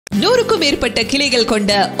100க்கும் மேற்பட்ட கிளைகள்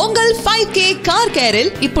கொண்ட உங்கள் 5K கார் கேரில்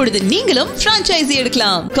இப்பொழுது நீங்களும் பிரான்ச்சைசி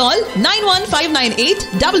எடுக்கலாம். கால்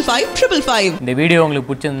 9159855555. இந்த வீடியோ உங்களுக்கு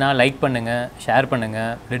பிடிச்சிருந்தா லைக் பண்ணுங்க, ஷேர் பண்ணுங்க,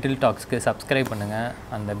 லிட்டில் டாக்ஸ்க்கு சப்ஸ்கிரைப் பண்ணுங்க,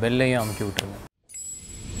 அந்த பெல்லையும் அமுக்கி விட்டுருங்க.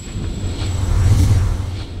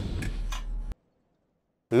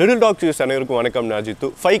 LittleTalks அனைவருக்கும் வணக்கம். நான் Jitu.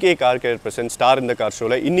 5K car care present star இந்த கார்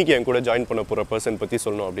ஷோவில் இன்றைக்கி என் கூட ஜாயின் பண்ண போகிற பர்சன் பற்றி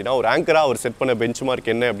சொல்லணும் அப்படின்னா, ஒரு ஆங்கராக அவர் செட் பண்ண பெஞ்ச் மார்க்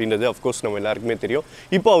என்ன அப்படின்றது அஃப்கோர்ஸ் நம்ம எல்லாருக்குமே தெரியும்.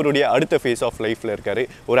 இப்போ அவருடைய அடுத்த ஃபேஸ் ஆஃப் லைஃப்பில் இருக்கார்.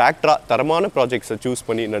 ஒரு ஆக்டராக தரமான ப்ராஜெக்ட்ஸை சூஸ்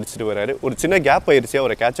பண்ணி நடிச்சிட்டு வராரு. ஒரு சின்ன கேப் ஆயிடுச்சு,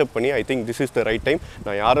 அவரை கேட்சப் பண்ணி I think this is the right time.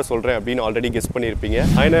 நான் யாரை சொல்கிறேன் அப்படின்னு ஆல்ரெடி கெஸ் பண்ணியிருப்பீங்க.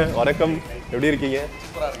 ஆயின வணக்கம், எப்படி இருக்கீங்க?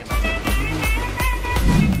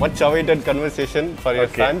 Much awaited conversation for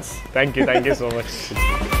your fans. Thank you so much.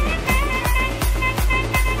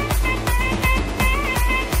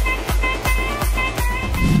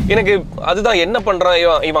 எனக்கு அதுதான் என்ன பண்ணுறான்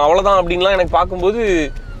இவன் அவ்வளோதான் அப்படின்லாம் எனக்கு பார்க்கும்போது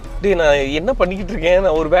நான் என்ன பண்ணிக்கிட்டு இருக்கேன்,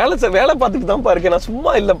 நான் ஒரு வேலை பார்த்துட்டு தான்ப்பா இருக்கேன், நான்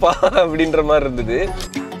சும்மா இல்லைப்பா அப்படின்ற மாதிரி இருந்தது.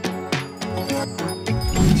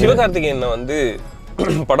 சிவகார்த்திகேயன் வந்து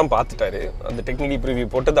படம் பார்த்துட்டாரு. அந்த டெக்னிக்கல் ப்ரிவியூ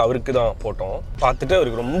போட்டது அவருக்கு தான் போட்டோம். பார்த்துட்டு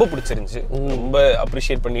அவருக்கு ரொம்ப பிடிச்சிருந்துச்சு, ரொம்ப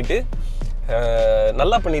அப்ரிஷியேட் பண்ணிட்டு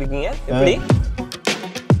நல்லா பண்ணியிருக்கீங்க. எப்படி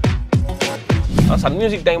சன்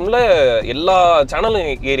மியூசிக் டைம்ல எல்லா சேனலும்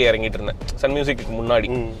ஏறி இறங்கிட்டு இருந்தேன் சன் மியூசிக்கு முன்னாடி.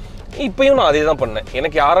 இப்பயும் நான் அதே தான் பண்ணேன்.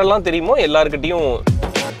 எனக்கு யாரெல்லாம் தெரியுமோ எல்லாருக்கிட்டையும்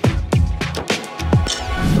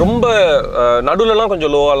ரொம்ப நடுவுலலாம்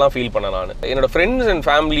கொஞ்சம் லோவாலாம் ஃபீல் பண்ணேன். என்னோட ஃப்ரெண்ட்ஸ் அண்ட்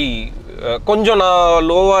ஃபேமிலி கொஞ்சம் நான்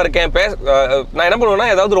லோவாக இருக்கேன் நான் என்ன பண்ணுவேன்னா,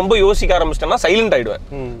 ஏதாவது ரொம்ப யோசிக்க ஆரம்பிச்சிட்டேன்னா சைலண்ட் ஆகிடுவேன்.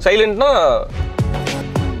 சைலண்ட்னா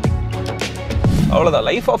அவ்வளோதான்.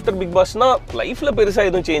 லைஃப் ஆஃப்டர் பிக் பாஸ்னா லைஃப்பில் பெருசாக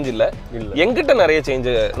எதுவும் சேஞ்ச் இல்லை, என்கிட்ட நிறைய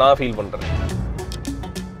சேஞ்சு நான் ஃபீல் பண்ணுறேன்.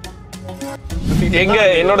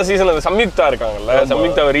 என்னோட சீசன்ல சம்யுக்தா இருக்காங்கல்ல,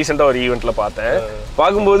 சம்யுக்தா ரீசெண்டா ஒரு ஈவெண்ட்ல பார்த்தேன்.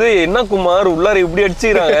 பார்க்கும்போது என்ன குமார் உள்ளார இப்படி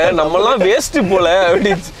அடிச்சுக்கிறாங்க, நம்ம எல்லாம் வேஸ்ட் போல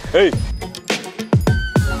அப்படின்னு.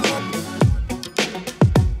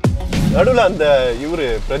 நடுவில் அந்த இவரு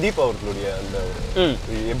பிரதீப் அவர்களுடைய அந்த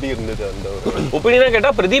எப்படி இருந்தது அந்த ஒரு ஒப்பீனியனா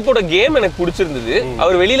கேட்டா, பிரதீப்போட கேம் எனக்கு பிடிச்சிருந்தது.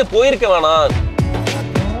 அவர் வெளியில போயிருக்க வேணாம்.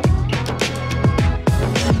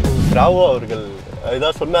 ராவோ அவர்கள்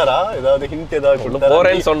ஏதாவது சொன்னாரா? ஏதாவது ஹிண்ட் ஏதாவது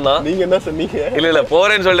போறேன்னு சொன்னா? நீங்க என்ன சொன்னீங்க? இல்ல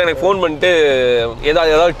போறேன்னு சொல்லிட்டு எனக்கு ஃபோன் பண்ணிட்டு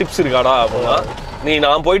ஏதாவது டிப்ஸ் இருக்காடா அப்படின்னா,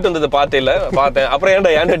 நான் போயிட்டு வந்ததை பார்த்தேன். அப்புறம்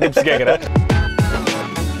ஏன்டா டிப்ஸ் கேட்குறேன்.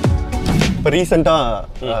 இப்போ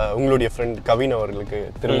ரீசெண்டாக உங்களுடைய ஃப்ரெண்ட் கவின் அவர்களுக்கு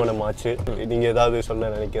திருமணம் ஆச்சு. நீங்க ஏதாவது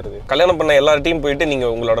சொல்ல நினைக்கிறது? கல்யாணம் பண்ண எல்லார்ட்டையும் போயிட்டு நீங்க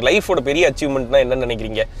உங்களோட லைஃபோட பெரிய அச்சீவ்மெண்ட்னா என்ன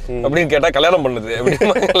நினைக்கிறீங்க அப்படின்னு கேட்டா, கல்யாணம் பண்ணது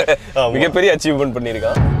மிகப்பெரிய அச்சீவ்மெண்ட்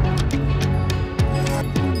பண்ணியிருக்கான்.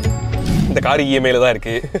 இந்த கார் இஎம்ஐல தான்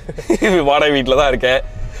இருக்கு, வாடகை வீட்டில் தான் இருக்கேன்,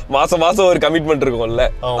 மாசம் ஒரு கமிட்மெண்ட் இருக்கும்ல,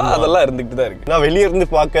 அதெல்லாம் இருந்துகிட்டு தான் இருக்கு. நான் வெளியே இருந்து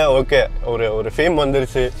பார்க்க ஓகே, ஒரு ஃபேம்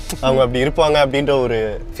வந்துருச்சு, அவங்க அப்படி இருப்பாங்க அப்படின்ற ஒரு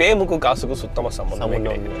ஃபேமுக்கும் காசுக்கும் சுத்தமாக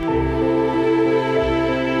சம்பந்தம்.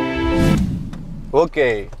 ஓகே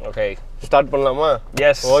ஸ்டார்ட் பண்ணலாமா?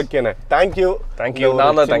 எஸ். ஓகேண்ணே, தேங்க்யூ.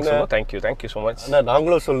 நான் தான் தேங்க்யூ ஸோ மச்.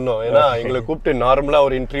 நாங்களும் சொல்லணும், ஏன்னா எங்களை கூப்பிட்டு நார்மலா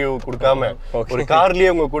ஒரு இன்டர்வியூ கொடுக்காம ஒரு கார்லயே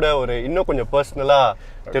உங்க கூட ஒரு இன்னும் கொஞ்சம் பர்சனலா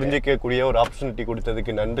தெரிஞ்சுக்கக்கூடிய ஒரு ஆப்பர்ச்சுனிட்டி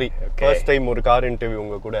கொடுத்ததுக்கு நன்றி. ஃபர்ஸ்ட் டைம் ஒரு கார் இன்டர்வியூ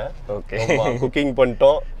உங்க கூட. குக்கிங்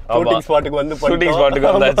பண்ணிட்டோம், ஷூட்டிங் ஸ்பாட்டுக்கு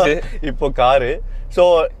வந்தாச்சு, இப்போ காரு. ஸோ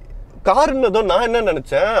காருன்னதும் நான் என்ன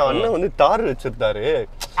நினைச்சேன், அண்ணன் வந்து தார் வச்சிருந்தாரு,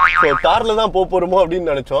 தார்ல தான் போறோமோ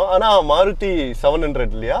அப்படின்னு நினைச்சோம். ஆனா மாருதி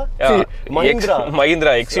 700 இல்லையா,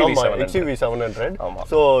 மஹிந்திரா XUV 700.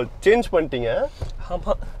 சோ சேஞ்ச் பண்ணிட்டீங்க.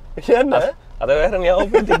 ஆமா, என்ன அத வேற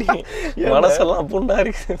ஞாபகப்படுத்திட்டீங்க, மனசெல்லாம் புண்ணா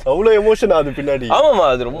இருக்கு. அவ்வளவு எமோஷன் ஆகுது பின்னாடி. ஆமாமா,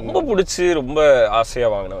 அது ரொம்ப பிடிச்சி ரொம்ப ஆசையா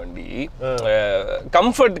வாங்கின வண்டி.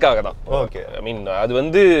 கம்ஃபர்ட்டுக்காக தான். ஓகே, ஐ மீன் அது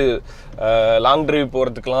வந்து லாங் டிரைவ்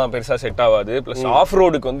போறதுக்குலாம் பெருசா செட் ஆகாது. பிளஸ் ஆஃப்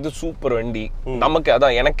ரோடுக்கு வந்து சூப்பர் வண்டி. நமக்கு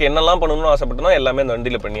அதான், எனக்கு என்னெல்லாம் பண்ணணும்னு ஆசைப்பட்டனா எல்லாமே அந்த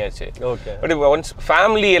வண்டியில பண்ணியாச்சு. பட் ஒன்ஸ்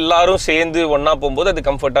ஃபேமிலி எல்லாரும் சேர்ந்து ஒன்னா போகும்போது அது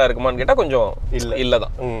கம்ஃபர்ட்டா இருக்குமான்னு கேட்டா கொஞ்சம்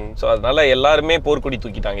இல்லதான். ஸோ அதனால எல்லாருமே போர்க்குடி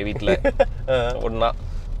தூக்கிட்டாங்க வீட்டுல ஒன்னா.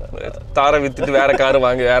 தாரை வித்துட்டு வேற கார்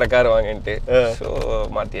வாங்கிட்டு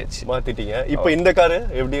மாத்திட்டீங்க. இப்போ இந்த காரு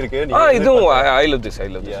எப்படி இருக்கு? இதுவும் ஐ லவ் திஸ்.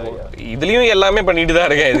 இதுலயும் எல்லாமே பண்ணிட்டு தான்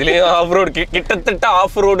இருக்கேன். இதுலயும் ஆஃப் ரோடு, கிட்டத்தட்ட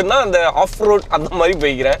ஆஃப் ரோடுனா அந்த ஆஃப் ரோட் அந்த மாதிரி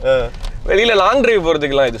போய்க்கிறேன். வெளியில லாங் டிரைவ்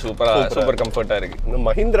போறதுக்குலாம் இது சூப்பர் கம்ஃபர்ட்டா இருக்கு.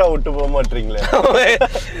 மஹிந்திரா விட்டு போக மாட்டீங்களே?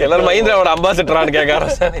 எல்லாரும் மஹிந்திராவோட அம்பாசிடரான்னு கேட்க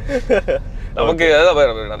ஆரம்பிச்சாங்க. நமக்கு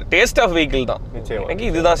டேஸ்ட் ஆஃப் வெஹிக்கிள் தான். எனக்கு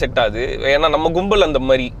இதுதான் செட் ஆகுது. ஏன்னா நம்ம கும்பல் அந்த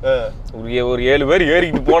மாதிரி ஒரு 7 பேர்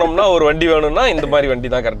ஏறிக்கிட்டு போனோம்னா ஒரு வண்டி வேணும்னா இந்த மாதிரி வண்டி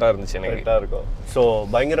தான் கரெக்டா இருந்துச்சு. எனக்கு கரெக்டா இருக்கும். சோ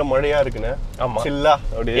பயங்கர மழையா இருக்குண்ணே. ஆமா, சில்லா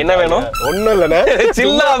அப்படி என்ன வேணும்? ஒண்ணும் இல்லண்ணே,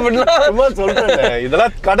 சில்லா அப்படின்னா சும்மா சொல்றேன்.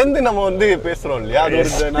 இதெல்லாம் கடந்து நம்ம வந்து பேசுறோம் இல்லையா, அது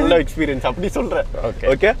ஒரு நல்ல எக்ஸ்பீரியன்ஸ் அப்படி சொல்றேன்.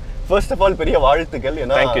 ஓகே, ஃபர்ஸ்ட் ஆஃப் ஆல் பெரிய வாழ்த்துக்கள்.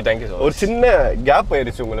 ஏன்னா ஒரு சின்ன கேப்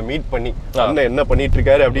ஆயிருச்சு உங்களை மீட் பண்ணி, அண்ணன் என்ன பண்ணிட்டு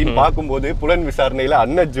இருக்காரு அப்படின்னு பார்க்கும்போது புலன் விசாரணையில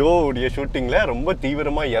அண்ணன் ஜோ உடைய ஷூட்டிங்ல ரொம்ப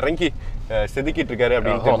தீவிரமா இறங்கி செதுக்கிட்டு இருக்காரு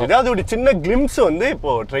அப்படின்னு தெரிஞ்சது. அதோட சின்ன கிளிம்ஸ் வந்து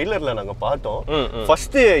இப்போ ட்ரெய்லர்ல நாங்க பார்த்தோம்.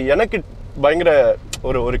 ஃபர்ஸ்ட் எனக்கு பயங்கர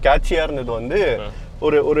ஒரு கேட்சியா இருந்தது வந்து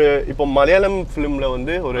ஒரு இப்போ மலையாளம் ஃபிலிம்ல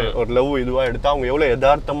வந்து ஒரு லவ் இதுவா எடுத்தா அவங்க எவ்வளவு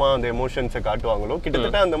யதார்த்தமா அந்த எமோஷன்ஸை காட்டுவாங்களோ,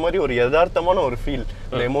 கிட்டத்தட்ட அந்த மாதிரி ஒரு யதார்த்தமான ஒரு ஃபீல்,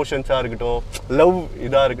 அந்த எமோஷன்ஸா இருக்கட்டும், லவ்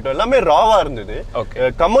இதா இருக்கட்டும், எல்லாமே ராவா இருந்தது.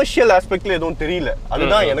 கமர்ஷியல் ஆஸ்பெக்ட்ல எதுவும் தெரியல,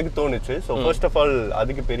 அதுதான் எனக்கு தோணுச்சு. ஸோ ஃபர்ஸ்ட் ஆஃப் ஆல்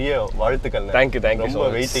அதுக்கு பெரிய வாழ்த்துக்கள். தேங்க்யூ. ரொம்ப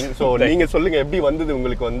வெயிட்டிங். ஸோ நீங்க சொல்லுங்க, எப்படி வந்தது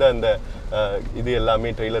உங்களுக்கு வந்து அந்த இது எல்லாமே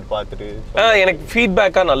ட்ரெய்லர் பார்த்துட்டு? எனக்கு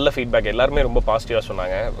ஃபீட்பேக்கா நல்ல ஃபீட்பேக், எல்லாருமே ரொம்ப பாசிட்டிவா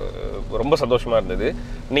சொன்னாங்க, ரொம்ப சந்தோஷமா இருந்தது.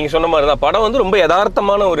 நீங்க சொன்ன மாதிரி தான் படம் வந்து ரொம்ப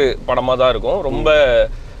யதார்த்தமான ஒரு படமா தான் இருக்கும். ரொம்ப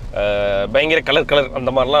பயங்கர கலர் அந்த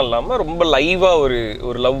மாதிரிலாம் இல்லாம ரொம்ப லைவா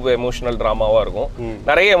ஒரு லவ் எமோஷனல் டிராமாவா இருக்கும்.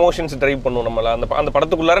 நிறைய எமோஷன்ஸ் ட்ரைவ் பண்ணுவோம் நம்மள, அந்த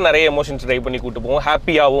படத்துக்குள்ளார நிறைய எமோஷன்ஸ் ட்ரைவ் பண்ணி கூட்டு போவோம்.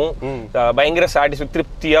 ஹாப்பியாவும் பயங்கர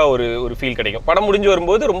திருப்தியா ஒரு ஃபீல் கிடைக்கும். படம் முடிஞ்சு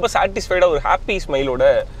வரும்போது ரொம்ப சாட்டிஸ்ஃபைடா ஒரு ஹாப்பி ஸ்மைலோட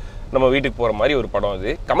நம்ம வீட்டுக்கு போற மாதிரி ஒரு படம்.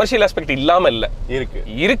 அது கமர்ஷியல் ஆஸ்பெக்ட் இல்லாம இல்ல,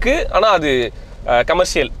 இருக்கு. ஆனா அது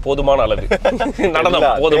கமர்ஷியல் போதுமான அளவு, நடனம்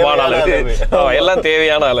போதுமான அளவு, எல்லாம்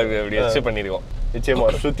தேவையான அளவு அப்படி வச்சு பண்ணிருக்கோம். நிச்சயமா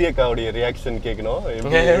சுத்தியக்காவுடைய ரியாக்ஷன் கேட்கணும்.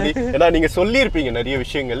 ஏன்னா நீங்க சொல்லியிருப்பீங்க நிறைய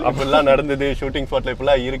விஷயங்கள், இப்பெல்லாம் நடந்தது ஷூட்டிங் ஸ்பாட்ல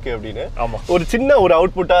இப்பெல்லாம் இருக்கு அப்படின்னு. ஒரு சின்ன ஒரு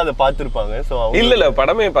அவுட்புட்டா அதை பார்த்திருப்பாங்க. சோ இல்ல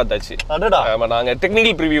படமே பார்த்தாச்சு. நாங்க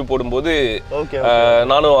டெக்னிக்கல் ப்ரிவியூ போடும்போது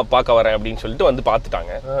நானும் பார்க்க வரேன் அப்படின்னு சொல்லிட்டு வந்து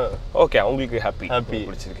பார்த்துட்டாங்க. ஓகே, அவங்களுக்கு ஹாப்பி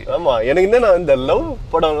பிடிச்சிருக்கு. ஆமா, எனக்கு என்ன இந்த லவ்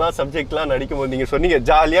படம்லாம் சப்ஜெக்ட்லாம் நடிக்கும் போது நீங்க சொன்னீங்க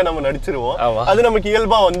ஜாலியா நம்ம நடிச்சிருவோம், அது நமக்கு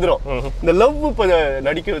இயல்பா வந்துடும். இந்த லவ்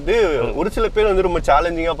நடிக்கிறது ஒரு சில பேர் வந்து ரொம்ப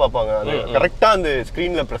சேலஞ்சிங்கா பார்ப்பாங்க. அது கரெக்டா அந்த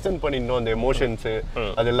ஸ்கிரீன்ல பிரசன்ட் பண்ணிடணும் அந்த எமோஷன்ஸ்,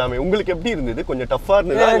 அது எல்லாமே. உங்களுக்கு எப்படி இருந்தது? கொஞ்சம் டஃப்பா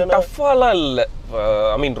இருந்தது? டஃப்பாலாம் இல்ல,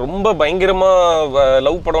 ஐ மீன் ரொம்ப பயங்கரமா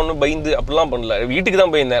லவ் படம்னு பயந்து அப்படிலாம் பண்ணல. வீட்டுக்கு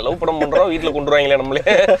தான் பயந்தேன், லவ் படம் பண்றோம் வீட்டுல கொண்டு வருவாங்களே நம்மளே,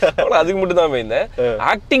 அதுக்கு மட்டும் தான் பயந்தேன்.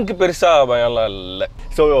 ஆக்டிங்க்கு பெருசா பயம்லாம் இல்ல.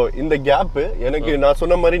 ஸோ இந்த கேப் எனக்கு நான்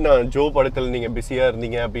சொன்ன மாதிரி நான் ஜோ படத்தில் நீங்க பிஸியா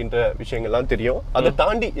இருந்தீங்க அப்படின்ற விஷயங்கள்லாம் தெரியும். அதை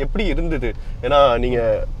தாண்டி எப்படி இருந்தது? ஏன்னா நீங்க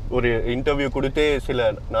ஒரு இன்டர்வியூ கொடுத்தே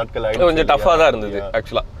சில நாட்கள் ஆயிடுச்சு, கொஞ்சம் டஃப்பா தான் இருந்தது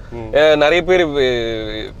ஆக்சுவலா. நிறைய பேர்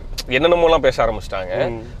என்னென்னமோலாம் பேச ஆரம்பிச்சிட்டாங்க.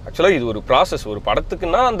 ஆக்சுவலா இது ஒரு ப்ராசஸ், ஒரு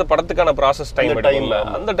படத்துக்குன்னா அந்த படத்துக்கான ப்ராசஸ் டைம் எடுக்கும்ல,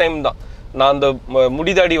 அந்த டைம் தான். நான் அந்த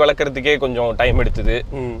முடிதாடி வளர்க்கறதுக்கே கொஞ்சம் டைம் எடுத்தது.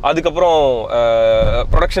 அதுக்கப்புறம்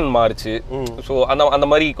ப்ரொடக்ஷன் மாறுச்சு. ஸோ அந்த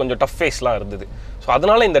மாதிரி கொஞ்சம் டஃப் ஃபேஸ்லாம் இருந்தது. ஸோ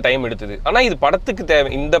அதனால இந்த டைம் எடுத்தது. ஆனால் இது படத்துக்கு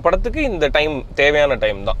இந்த படத்துக்கு இந்த டைம் தேவையான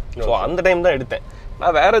டைம் தான். ஸோ அந்த டைம் தான் எடுத்தேன்,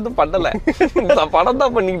 நான் வேற எதுவும் பண்ணல, நான் படம்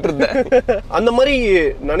தான் பண்ணிட்டு இருந்தேன். அந்த மாதிரி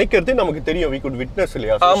நினைக்கிறது நமக்கு தெரியும், we could witness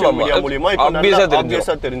இல்லையா, சோஷியல் மீடியா மூலமா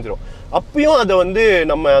ஆப்வியஸா தெரிஞ்சிரும். அப்பயும் அதை வந்து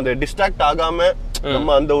நம்ம அந்த டிஸ்ட்ராக்ட் ஆகாம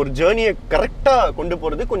நம்ம அந்த ஒரு ஜர்னியை கரெக்டா கொண்டு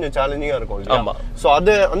போறது கொஞ்சம் சேலஞ்சிங்கா இருக்கும் இல்லையா? சோ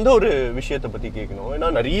அந்த ஒரு விஷயத்தை பத்தி கேட்கணும். ஏன்னா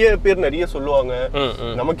நிறைய பேர் நிறைய சொல்லுவாங்க,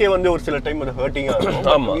 நமக்கே வந்து ஒரு சில டைம் அது ஹர்ட்டிங்கா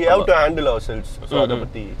இருக்கும். we have to handle ourselves. So அத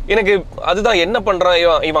பத்தி எனக்கு அதுதான், என்ன பண்றான்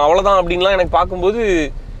இவன் அவ்வளவுதான் அப்படின்லாம் எனக்கு பார்க்கும்போது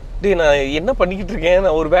நான் என்ன பண்ணிக்கிட்டு இருக்கேன்,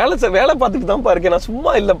 நான் ஒரு வேலை பார்த்துட்டு தான்ப்பா இருக்கேன், நான்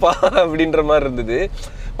சும்மா இல்லப்பா அப்படின்ற மாதிரி இருந்தது.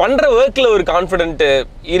 பண்ற ஒர்க்ல ஒரு கான்ஃபிடென்ட்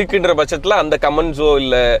இருக்குன்ற பட்சத்துல அந்த கமெண்ட்ஸோ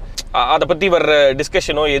இல்ல அதை பத்தி வர்ற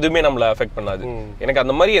டிஸ்கஷனோ எதுவுமே நம்மள அஃபெக்ட் பண்ணாது. எனக்கு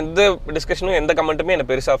அந்த மாதிரி எந்த டிஸ்கஷனும் எந்த கமெண்ட்டுமே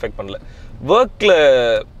எனக்கு பெருசா அஃபெக்ட் பண்ணல. ஒர்க்ல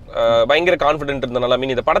பயங்கர கான்ஃபிடென்ட் இருந்தனால,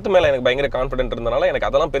 மீன் இந்த படத்து மேல எனக்கு பயங்கர கான்ஃபிடென்ட் இருந்தனால எனக்கு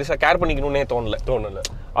அதெல்லாம் பெருசா கேர் பண்ணிக்கணும்னே தோணல.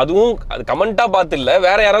 அதுவும் அது கமெண்டா பார்த்து இல்ல,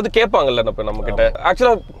 வேற யாராவது கேட்பாங்கல்ல நம்ம கிட்ட.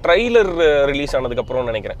 ஆக்சுவலா ட்ரைலர் ரிலீஸ் ஆனதுக்கு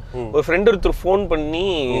அப்புறம் நினைக்கிறேன் ஒரு ஃப்ரெண்ட் ஒருத்தர் ஃபோன் பண்ணி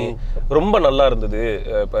ரொம்ப நல்லா இருந்தது,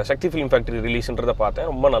 இப்போ சக்தி ஃபிலிம் ஃபேக்டரி ரிலீஸ்ன்றதை பார்த்தேன்,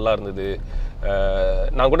 ரொம்ப நல்லா இருந்தது,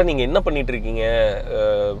 நான் கூட நீங்க என்ன பண்ணிட்டு இருக்கீங்க,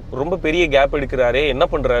 ரொம்ப பெரிய கேப் எடுக்கிறாரே என்ன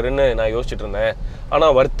பண்றாருன்னு நான் யோசிச்சுட்டு இருந்தேன், ஆனா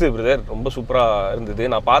வர்த்து பிரதர் ரொம்ப சூப்பரா இருந்தது,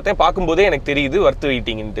 நான் பார்க்கும்போதே எனக்கு தெரியுது worth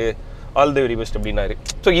வெயிட்டிங்ன்ட்டு, all the very best அப்படின்னாரு.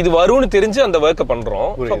 ஸோ இது வரும்னு தெரிஞ்சு அந்த ஒர்க்கை பண்றோம்.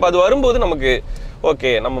 அப்போ அது வரும்போது நமக்கு ஓகே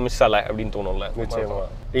நம்ம மிஸ் ஆகல அப்படின்னு தோணும்ல. நிச்சயமா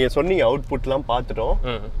நீங்க சொன்னீங்க அவுட்புட்லாம் பார்த்துட்டோம்,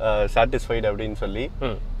 சாட்டிஸ்ஃபைடு அப்படின்னு சொல்லி.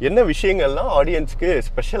 என்ன விஷயங்கள்லாம் ஆடியன்ஸ்க்கு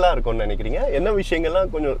ஸ்பெஷலா இருக்கும்னு நினைக்கிறீங்க? என்ன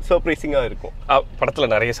விஷயங்கள்லாம் கொஞ்சம் சர்ப்ரைசிங்கா இருக்கும்? படத்துல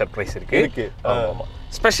நிறைய சர்ப்ரைஸ் இருக்கு.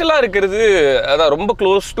 ஸ்பெஷலா இருக்கிறது அதான் ரொம்ப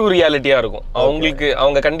க்ளோஸ் டு ரியாலிட்டியா இருக்கும்.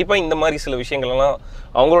 அவங்க கண்டிப்பா இந்த மாதிரி சில விஷயங்கள்லாம்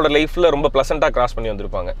அவங்களோட லைஃப்ல ரொம்ப பிளசண்டா கிராஸ் பண்ணி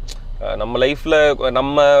வந்திருப்பாங்க. நம்ம லைஃப்ல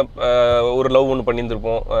நம்ம ஒரு லவ் ஒன்று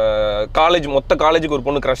பண்ணியிருந்திருப்போம், மொத்த காலேஜுக்கு ஒரு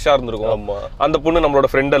பொண்ணு க்ரஷ்ஷாக இருந்திருக்கும், அந்த பொண்ணு நம்மளோட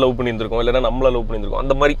ஃப்ரெண்டை லவ் பண்ணியிருந்திருக்கோம், இல்லைன்னா நம்மளை லவ் பண்ணியிருந்திருக்கோம்,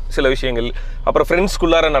 அந்த மாதிரி சில விஷயங்கள். அப்புறம்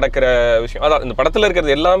ஃப்ரெண்ட்ஸ்குள்ளார நடக்கிற விஷயம், அதான் இந்த படத்தில்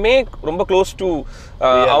இருக்கிறது எல்லாமே ரொம்ப க்ளோஸ் டு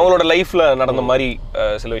அவங்களோட லைஃப்ல நடந்த மாதிரி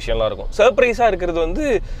சில விஷயம்லாம் இருக்கும். சர்ப்ரைஸாக இருக்கிறது வந்து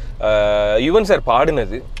யுவன் சார்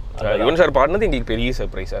பாடினது. எங்களுக்கு பெரிய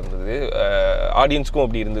சர்ப்ரைஸாக இருந்தது, ஆடியன்ஸ்க்கும்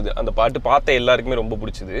அப்படி இருந்தது. அந்த பாட்டு பார்த்த எல்லாருக்குமே ரொம்ப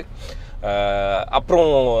பிடிச்சது. அப்புறம்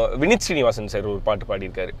வினித் ஸ்ரீனிவாசன் சார் ஒரு பாட்டு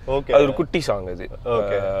பாடியிருக்காரு. அது ஒரு குட்டி சாங், அது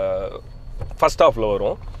ஃபர்ஸ்ட் ஹாஃப்ல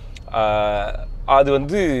வரும். அது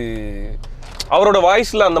வந்து அவரோட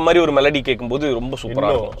வாய்ஸ்ல அந்த மாதிரி ஒரு மெலடி கேட்கும்போது ரொம்ப சூப்பரா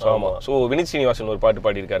இருக்கும். ஆமா. ஸோ வினித் ஸ்ரீனிவாசன் ஒரு பாட்டு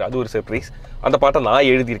பாடியிருக்காரு, அது ஒரு சர்ப்ரைஸ். அந்த பாட்டை நான்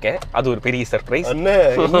எழுதியிருக்கேன், அது ஒரு பெரிய சர்ப்ரைஸ்.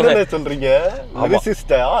 சொல்றீங்க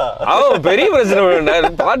பெரிய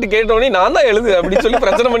பிரச்சனை. பாட்டு கேட்டோடனே நான் தான் எழுது அப்படின்னு சொல்லி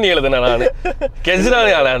பிரச்சனை பண்ணி எழுதுனேன் நான்.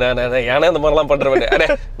 ஏன்னா இந்த மாதிரிலாம்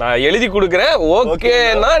பண்றேன், நான் எழுதி கொடுக்குறேன்,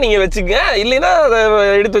 ஓகேன்னா நீங்க வச்சுக்க, இல்லைன்னா அதை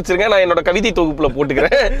எடுத்து வச்சிருங்க, நான் என்னோட கவிதை தொகுப்புல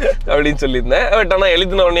போட்டுக்கிறேன் அப்படின்னு சொல்லியிருந்தேன். பட் ஆனால்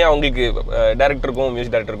எழுதின உடனே அவங்களுக்கு டைரக்டருக்கும்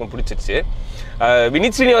மியூசிக் டைரக்டருக்கும் பிடிச்சிருச்சு.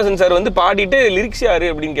 வினித் ஸ்ரீனிவாசன் சார் வந்து பாடிட்டு லிரிக்ஸ் யாரு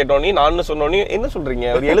அப்படின்னு கேட்டோன்னே நான் சொன்னோன்னே என்ன சொல்றீங்க,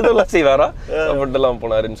 அவர் எழுதலாம் செய்வாரா அப்படின்ட்டுலாம்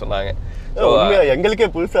போனாருன்னு சொன்னாங்க. எங்களுக்கே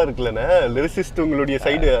புதுசா இருக்குல்லண்ணே லிரிசிஸ்ட் உங்களுடைய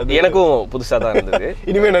சைடு. எனக்கும் புதுசா தான் இருந்தது.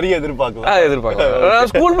 இனிமே நிறைய எதிர்பார்க்கலாம். நான்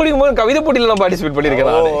ஸ்கூல் படிக்கும் போது கவிதை போட்டியில நான் பார்ட்டிசிபேட்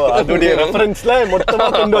பண்ணிருக்கேன். அதோடைய ரெஃபரன்ஸ்ல மொத்தமா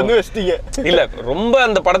கொண்டு வந்து வச்சிட்டீங்க. இல்ல, ரொம்ப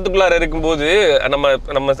அந்த படத்துக்குள்ளார இருக்கும்போது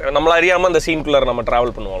நம்மள அறியாம அந்த சீனுக்குள்ளார நம்ம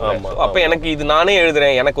டிராவல் பண்ணுவோம். அப்ப எனக்கு இது நானே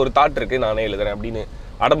எழுதுறேன், எனக்கு ஒரு தாட் இருக்கு, நானே எழுதுறேன் அப்படின்னு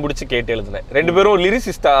அடம் பிடிச்சி கேட்டு எழுதுனேன். 2 பேரும்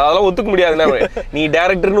லிரிசிஸ்டா, அதெல்லாம் ஒத்துக்க முடியாதுன்னா, நீ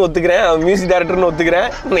டேரக்டர்னு ஒத்துக்கிறேன், மியூசிக் டேரக்டர்னு ஒத்துக்கிறேன்,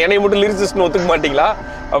 என்னை மட்டும் லிரிசிஸ்ட்னு ஒத்துக்க மாட்டீங்களா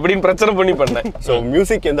அப்படின்னு பிரச்சனை பண்ணி பண்ணேன். ஸோ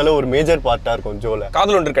மியூசிக் எந்த அளவு ஒரு மேஜர் பார்ட்டா இருக்கும் ஜோல.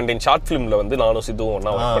 காதல் ஒன்று கண்டேன் ஷார்ட் ஃபிலிம்ல வந்து நானும் சித்துவும்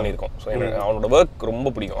ஒன்றா ஒர்க் பண்ணியிருக்கோம். ஸோ எனக்கு அவனோட ஒர்க்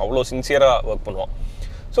ரொம்ப பிடிக்கும், அவ்வளோ சின்சியரா ஒர்க் பண்ணுவான்.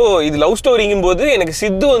 ஸோ இது லவ் ஸ்டோரிங்கும் போது எனக்கு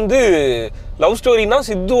சித்து வந்து லவ் ஸ்டோரினா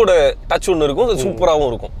சித்துவோட டச் ஒன்று இருக்கும், அது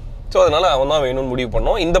சூப்பராகவும் இருக்கும். ஸோ அதனால அவன் தான் வேணும்னு முடிவு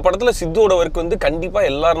பண்ணோம். இந்த படத்துல சித்துவோட ஒர்க் வந்து கண்டிப்பா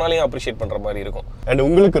எல்லாருனாலையும் அப்ரிஷியேட் பண்ற மாதிரி இருக்கும். அண்ட்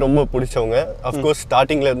உங்களுக்கு ரொம்ப பிடிச்சவங்க, அஃப்கோர்ஸ்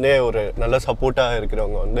ஸ்டார்டிங்ல இருந்தே ஒரு நல்ல சப்போர்ட்டா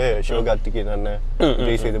இருக்கிறவங்க வந்து சிவகார்த்திகேயன் அண்ணன்,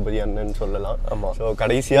 விஜய் சேதுபதி அண்ணன் சொல்லலாம். ஆமா. ஸோ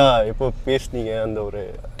கடைசியா எப்போ பேசுனீங்க அந்த ஒரு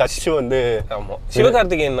டச் வந்து? ஆமா,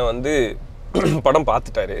 சிவகார்த்திகேயன் வந்து படம்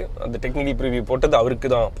பார்த்துட்டாரு. அந்த டெக்னிக்கல் ப்ரிவியூ போட்டது அவருக்கு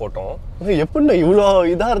தான் போட்டோம். எப்படின்னா இவ்வளோ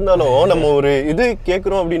இதா இருந்தாலும் நம்ம ஒரு இது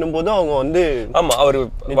கேட்குறோம் அப்படின்னும் போது அவங்க வந்து ஆமா அவர்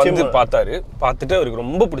வந்து பார்த்தாரு. பார்த்துட்டு அவருக்கு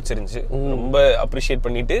ரொம்ப பிடிச்சிருந்துச்சு, ரொம்ப அப்ரிஷியேட்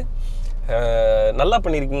பண்ணிட்டு நல்லா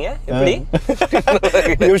பண்ணிருக்கீங்க எப்படி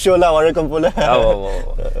யூசுவலா வழக்கம் போல.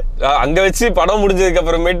 அங்க வச்சு படம் முடிஞ்சதுக்கு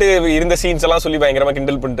அப்புறமேட்டு இருந்த சீன்ஸ் எல்லாம் சொல்லி பயங்கரமா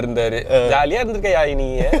கிண்டல் பண்ணிட்டு இருந்தாரு. ஜாலியா இருந்திருக்கா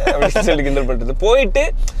நீங்க அப்படின்னு சொல்லி கிண்டல் பண்ணிட்டு போயிட்டு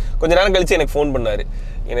கொஞ்ச நேரம் கழிச்சு எனக்கு ஃபோன் பண்ணாரு.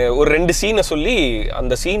 எனக்கு ஒரு 2 சீனை சொல்லி,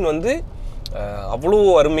 அந்த சீன் வந்து அவ்வளோ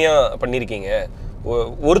அருமையா பண்ணியிருக்கீங்க,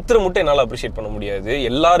 ஒருத்தரை மட்டும் என்னால் அப்ரிஷியேட் பண்ண முடியாது,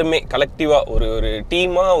 எல்லாருமே கலெக்டிவாக ஒரு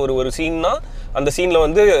டீமாக ஒரு சீன்னா அந்த சீனில்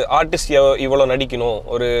வந்து ஆர்டிஸ்ட் இவ்வளோ நடிக்கணும்,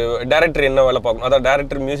 ஒரு டைரக்டர் என்ன வேலை பார்க்கணும், அதான்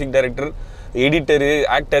director, music director, editor,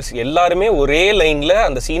 actors எல்லாருமே ஒரே லைனில்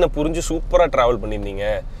அந்த சீனை புரிஞ்சு சூப்பராக ட்ராவல் பண்ணியிருந்தீங்க,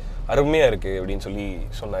 அருமையாக இருக்குது அப்படின்னு சொல்லி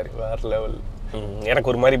சொன்னார். வேறு லெவல். எனக்கு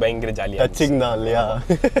ஒரு மாதிரி பயங்கர ஜாலியாக டச்சிங் தான் இல்லையா?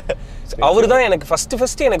 அவர் தான் எனக்கு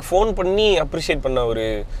ஃபஸ்ட்டு எனக்கு ஃபோன் பண்ணி அப்ரிஷியேட் பண்ண ஒரு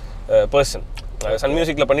பர்சன். சன்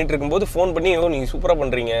மியூசிக்கில் பண்ணிட்டு இருக்கும்போது ஃபோன் பண்ணி நீங்கள் சூப்பராக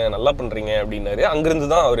பண்ணுறீங்க, நல்லா பண்ணுறீங்க அப்படின்னாரு. அங்கேருந்து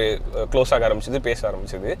தான் அவர் க்ளோஸ் ஆக ஆரம்பிச்சது, பேச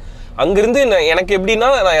ஆரம்பிச்சது. அங்கேருந்து எனக்கு எப்படின்னா,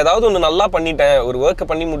 நான் ஏதாவது ஒன்று நல்லா பண்ணிட்டேன், ஒரு ஒர்க்கை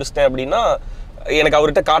பண்ணி முடிச்சிட்டேன் அப்படின்னா எனக்கு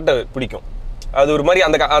அவர்கிட்ட காட்ட பிடிக்கும். அது ஒரு மாதிரி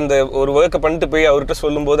அந்த ஒரு ஒர்க்கை பண்ணிட்டு போய் அவர்கிட்ட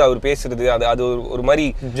சொல்லும்போது அவர் பேசுறது அது ஒரு மாதிரி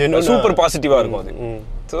சூப்பர் பாசிட்டிவாக இருக்கும் அது.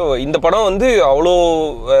 ஸோ இந்த படம் வந்து அவ்வளோ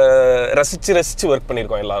ரசிச்சு ஒர்க்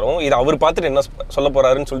பண்ணியிருக்கோம் எல்லாரும். இது அவர் பார்த்துட்டு என்ன சொல்ல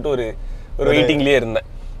போறாருன்னு சொல்லிட்டு ஒரு வெயிட்டிங்லேயே இருந்தேன்.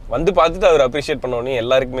 வந்து பார்த்துட்டு அவர் அப்ரிஷியேட் பண்ணோன்னே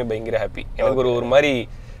எல்லாருக்குமே பயங்கர ஹாப்பி. எனக்கு ஒரு மாதிரி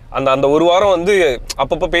அந்த ஒரு வாரம் வந்து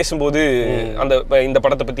அப்பப்போ பேசும்போது இந்த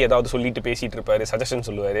படத்தை பற்றி ஏதாவது சொல்லிட்டு பேசிட்டு இருப்பாரு, சஜஷன்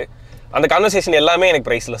சொல்லுவார். அந்த கான்வர்சேஷன் எல்லாமே எனக்கு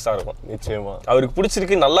ப்ரைஸ்லெஸ்ஸாக இருக்கும். நிச்சயமா அவருக்கு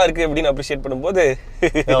பிடிச்சிருக்கு, நல்லா இருக்கு அப்படின்னு அப்ரிஷியேட் பண்ணும்போது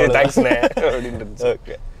தேங்க்ஸ்ண்ணே அப்படின்றது.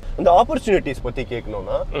 ஓகே. அந்த ஆப்பர்ச்சுனிட்டிஸ் பத்தி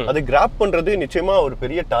கேட்கணும்னா அது கிராப் பண்றது நிச்சயமா ஒரு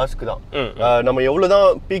பெரிய டாஸ்க் தான். நம்ம எவ்வளவுதான்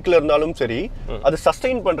பீக்ல இருந்தாலும் சரி, அது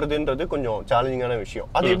சஸ்டெயின் பண்றதுன்றது கொஞ்சம் சேலஞ்சிங்கான விஷயம்.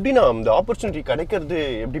 அது எப்படின்னா அந்த ஆப்பர்ச்சுனிட்டி கிடைக்கிறது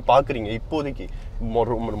எப்படி பாக்குறீங்க இப்போதைக்கு?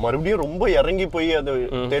 மறுபடியும் ரொம்ப இறங்கி போய் அது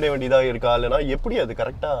தேட வேண்டியதா இருக்கா, இல்லைன்னா எப்படி அது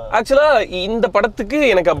கரெக்டா? ஆக்சுவலா இந்த படத்துக்கு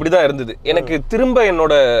எனக்கு அப்படிதான் இருந்தது. எனக்கு திரும்ப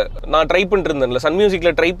நான் ட்ரை பண்ணிட்டு இருந்தேன்ல, சன்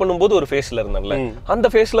மியூசிக்ல ட்ரை பண்ணும்போது ஒரு ஃபேஸ்ல இருந்தேன்ல, அந்த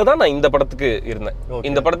ஃபேஸ்ல தான் நான் இந்த படத்துக்கு இருந்தேன்.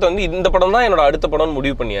 இந்த படத்தை வந்து இந்த படம் தான் என்னோட அடுத்த படம்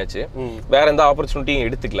முடிவு பண்ணியாச்சு, வேற எந்த ஆப்பர்ச்சுனிட்டியும்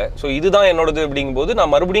எடுத்துக்கல. ஸோ இதுதான் என்னோடது அப்படிங்கும் போது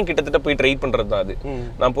நான் மறுபடியும் கிட்டத்தட்ட போய் ட்ரை பண்றது தான் அது.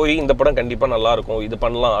 நான் போய் இந்த படம் கண்டிப்பா நல்லா இருக்கும், இது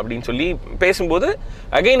பண்ணலாம் அப்படின்னு சொல்லி பேசும்போது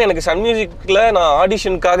அகைன் எனக்கு சன் மியூசிக்ல நான்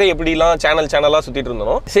ஆடிஷனுக்காக எப்படிலாம் சேனலா சுத்திட்டு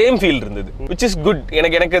இருந்தோம், சேம் ஃபீல் இருந்தது, விச் இஸ் குட்.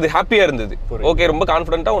 எனக்கு அது ஹாப்பியா இருந்தது. ஓகே, ரொம்ப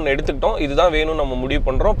கான்ஃபிடென்ட்டா ஒன்று எடுத்துக்கிட்டோம், இதுதான் வேணும், நம்ம முடிவு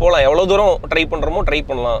பண்றோம், போலாம், எவ்வளவு தூரம் ட்ரை பண்றோமோ ட்ரை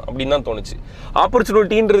பண்ணலாம் அப்படின்னு தான் தோணுச்சு.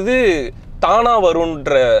 ஆப்பர்ச்சுனிட்டின்றது தானா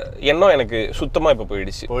வரும்ன்ற எண்ணம் எனக்கு சுத்தமா இப்ப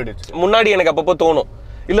போயிடுச்சு. முன்னாடி எனக்கு அப்பப்போ தோணும்,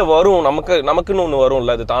 இல்ல வரும், நமக்குன்னு ஒன்று வரும்,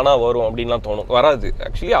 இல்ல அது தானா வரும் அப்படின்லாம் தோணும். வராது.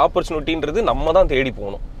 ஆக்சுவலி ஆப்பர்ச்சுனிட்டின்றது நம்ம தான் தேடி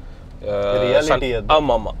போகணும்.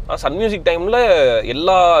 ஆமா ஆமா. சன் மியூசிக் டைம்ல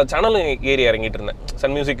எல்லா சேனலும் ஏறி இறங்கிட்டு இருந்தேன்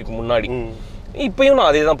சன் மியூசிக்கு முன்னாடி. இப்பயும் நான்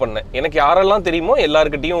அதே தான் பண்ணேன். எனக்கு யாரெல்லாம் தெரியுமோ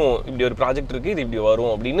எல்லாருக்கிட்டையும் இப்படி ஒரு ப்ராஜெக்ட் இருக்குது, இது இப்படி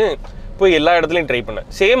வரும் அப்படின்னு போய் எல்லா இடத்துலையும் ட்ரை பண்ணேன்.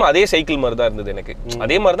 சேம் அதே சைக்கிள் மாதிரி தான் இருந்தது எனக்கு.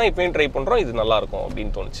 அதே மாதிரி தான் இப்பயும் ட்ரை பண்ணுறோம், இது நல்லா இருக்கும்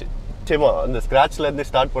அப்படின்னு தோணுச்சு. சரிமா, அந்த ஸ்க்ராட்ச்ல இருந்து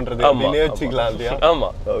ஸ்டார்ட் பண்றது அப்படினே வச்சுக்கலாம் இல்லையா? ஆமா.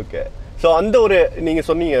 ஓகே. ஸோ அந்த ஒரு நீங்க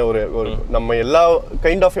சொன்னீங்க ஒரு நம்ம எல்லா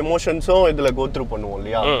கைண்ட் ஆஃப் எமோஷன்ஸும் இதுல கோ த்ரூ பண்ணுவோம்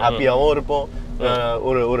இல்லையா? ஹாப்பியாவும் இருப்போம்,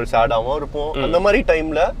 ஒரு சேடாவும் இருப்போம். அந்த மாதிரி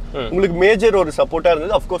டைம்ல உங்களுக்கு மேஜர் ஒரு சப்போர்ட்டா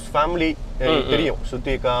இருந்தது அஃப்கோர்ஸ் ஃபேமிலி. தெரியும்,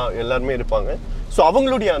 சுத்திகா எல்லாருமே இருப்பாங்க. ஸோ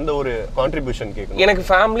அவங்களுடைய அந்த ஒரு கான்ட்ரிபியூஷன் கேட்கணும். எனக்கு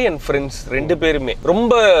ஃபேமிலி அண்ட் ஃப்ரெண்ட்ஸ் 2 பேருமே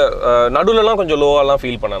ரொம்ப நடுவுலலாம் கொஞ்சம் லோவாலாம்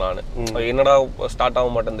ஃபீல் பண்ணேன் நான். என்னடா ஸ்டார்ட்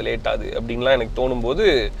ஆக மாட்டேன், லேட் ஆகுது அப்படின்லாம் எனக்கு தோணும் போது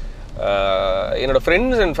என்னோட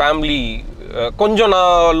ஃப்ரெண்ட்ஸ் அண்ட் ஃபேமிலி கொஞ்சம்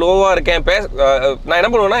நான் லோவா இருக்கேன், நான் என்ன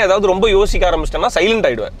பண்ணுவேன்னா ஏதாவது ரொம்ப யோசிக்க ஆரம்பிச்சிட்டேன்னா சைலண்ட்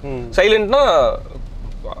ஆயிடுவேன். சைலண்ட்னா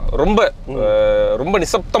ரொம்ப ரொம்ப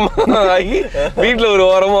நிசப்தமா ஆகி வீட்டுல ஒரு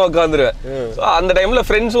ஓரமா உட்காந்துருவேன். அந்த டைம்ல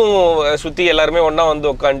ஃப்ரெண்ட்ஸும் சுத்தி எல்லாருமே ஒன்னா வந்து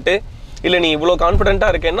உட்காந்துட்டு, இல்ல நீ இவ்வளவு கான்பிடென்ட்டா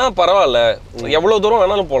இருக்கேன்னா பரவாயில்ல, எவ்வளவு தூரம்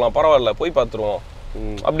வேணாலும் போலாம், பரவாயில்ல போய் பாத்துருவோம்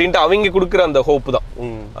அப்படின்ட்டு அவங்க கொடுக்குற அந்த ஹோப் தான்.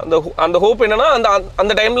 அந்த ஹோப் என்னன்னா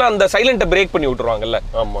அந்த டைம்ல அந்த சைலண்ட்டை பிரேக் பண்ணி விட்டுருவாங்கல்ல,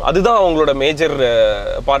 அதுதான் அவங்களோட மேஜர்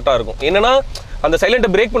பார்ட்டா இருக்கும். என்னன்னா அந்த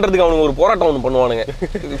சைலண்ட்டை பிரேக் பண்றதுக்கு அவனுங்க ஒரு போராட்டம் ஒன்று பண்ணுவானுங்க.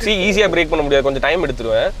 ஈஸியா பிரேக் பண்ண முடியாது, கொஞ்சம் டைம்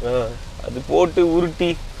எடுத்துருவேன். அது போட்டு உருட்டி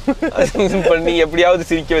பண்ணி எப்படியாவது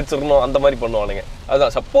சிரிக்க வச்சிடணும், அந்த மாதிரி பண்ணுவானுங்க.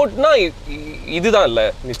 அதான் சப்போர்ட்னா இதுதான் இல்ல.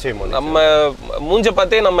 நிச்சயமா நம்ம மூஞ்ச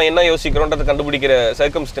பார்த்தே நம்ம என்ன யோசிக்கிறோன்றதை கண்டுபிடிக்கிற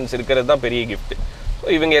சர்க்கம்ஸ்டன்ஸ் இருக்கிறது தான் பெரிய கிஃப்ட்.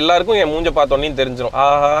 இவங்க எல்லாருக்கும் என் மூஞ்ச பார்த்தோன்னே தெரிஞ்சிடும்,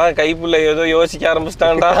 ஆஹா கைப்புள்ள ஏதோ யோசிக்க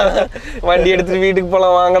ஆரம்பிச்சிட்டான்டா, வண்டி எடுத்துட்டு வீட்டுக்கு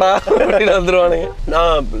போலாம் வாங்கடா அப்படின்னு வந்துருவானுங்க.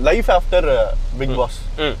 நான் லைஃப் ஆஃப்டர் பிக் பாஸ்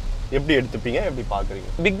எப்படி எடுத்துப்பீங்க, எப்படி பாக்குறீங்க?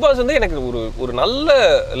 பிக் பாஸ் வந்து எனக்கு ஒரு நல்ல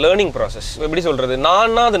லேர்னிங் ப்ராசஸ். எப்படி சொல்றது,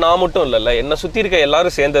 நான்னா அது நான் மட்டும் இல்லைல்ல, என்னை சுற்றி இருக்க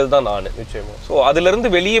எல்லாரும் சேர்ந்தது தான் நான். நிச்சயமா. ஸோ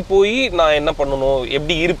அதுலேருந்து வெளியே போய் நான் என்ன பண்ணணும்,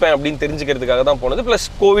 எப்படி இருப்பேன் அப்படின்னு தெரிஞ்சுக்கிறதுக்காக தான் போனது. ப்ளஸ்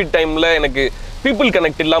கோவிட் டைமில் எனக்கு பீப்புள்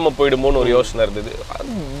கனெக்ட் இல்லாமல் போயிடுமோன்னு ஒரு யோசனை இருந்தது.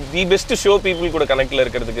 தி பெஸ்ட் ஷோ பீப்புள் கூட கனெக்டில்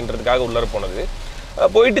இருக்கிறதுக்குன்றதுக்காக உள்ளார போனது.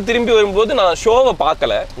 போயிட்டு திரும்பி வரும்போது நான் ஷோவை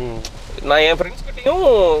பார்க்கல, நான் என் ஃப்ரெண்ட்ஸ் கிட்டையும்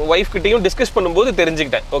ஒய்ஃப் கிட்டையும் டிஸ்கஸ் பண்ணும்போது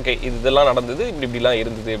தெரிஞ்சுக்கிட்டேன், ஓகே இதெல்லாம் நடந்தது, இப்படிலாம்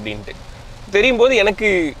இருந்தது அப்படின்ட்டு தெரியும் போது எனக்கு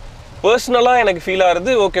பர்சனலாக எனக்கு ஃபீல்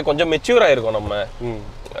ஆகுறது, ஓகே கொஞ்சம் மெச்சூர் ஆயிருக்கும் நம்ம.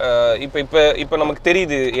 இப்போ நமக்கு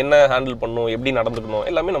தெரியுது என்ன ஹேண்டில் பண்ணணும், எப்படி நடந்துக்கணும்,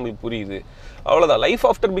 எல்லாமே நம்மளுக்கு புரியுது. அவ்வளோதான். லைஃப்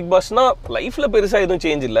ஆஃப்டர் பிக் பாஸ்னா லைஃப்ல பெருசாக எதுவும்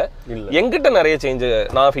சேஞ்ச் இல்லை, என்கிட்ட நிறைய சேஞ்சை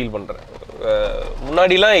நான் ஃபீல் பண்ணுறேன்.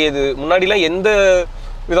 முன்னாடிலாம் எந்த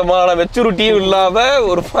விதமான மெச்சூரிட்டியும் இல்லாம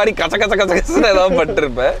ஒரு மாதிரி கச்ச கச்ச கச்ச கச்சன்னு ஏதாவது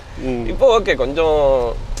பட்டிருப்பேன். இப்போ ஓகே கொஞ்சம்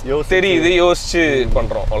தெரியுது, யோசிச்சு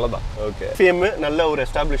பண்றோம், அவ்வளவுதான். ஓகே. ஃபேம் நல்ல ஒரு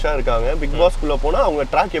எஸ்டாப்லிஷா இருக்காங்க. பிக் பாஸ்க்குள்ள போனா அவங்க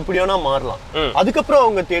ட்ராக் எப்படி வேணா மாறலாம். அதுக்கப்புறம்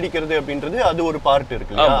அவங்க தேடிக்கிறது அப்படின்றது அது ஒரு பார்ட்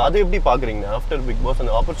இருக்கு. அது எப்படி பாக்குறீங்க ஆஃப்டர் பிக் பாஸ்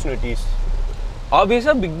அந்த ஆப்பர்ச்சுனிட்டிஸ்?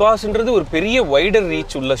 ஆப்வியஸா பிக் பாஸ்ன்றது ஒரு பெரிய வைடர்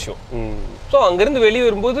ரீச் உள்ள ஷோ. ஸோ அங்கிருந்து வெளியே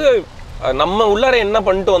வரும்போது நம்ம உள்ளார என்ன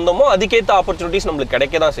பண்ணிட்டு வந்தோமோ அதுக்கேற்ற ஆப்பர்ச்சுனிட்டிஸ் நம்மளுக்கு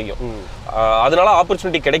கிடைக்க தான் செய்யும். அதனால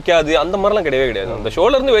ஆப்பர்ச்சுனிட்டி கிடைக்காது அந்த மாதிரிலாம் கிடையவே கிடையாது. அந்த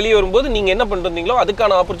ஷோல இருந்து வெளியே வரும்போது நீங்க என்ன பண்ணிட்டு வந்தீங்களோ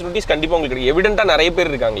அதுக்கான ஆப்பர்ச்சுனிட்டிஸ் கண்டிப்பா உங்களுக்கு கிடைக்கும். எவிடென்ட்டா நிறைய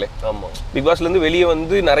பேர் இருக்காங்களே. ஆமா, பிக் பாஸ்ல இருந்து வெளியே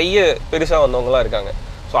வந்து நிறைய பெருசா வந்தவங்கலாம் இருக்காங்க.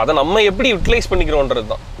 ஸோ அதை நம்ம எப்படி யூட்டிலைஸ் பண்ணிக்கிறோன்றது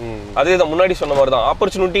தான். அதே தான் முன்னாடி சொன்ன மாதிரி தான்,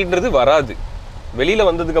 ஆப்பர்ச்சுனிட்டின்றது வராது வெளியில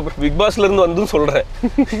வந்ததுக்கு அப்புறம். பிக் பாஸ்ல இருந்து வந்து சொல்றேன்,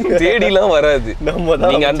 தேடிலாம் வராது.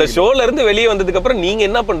 நீங்க அந்த ஷோல இருந்து வெளியே வந்ததுக்கு அப்புறம் நீங்க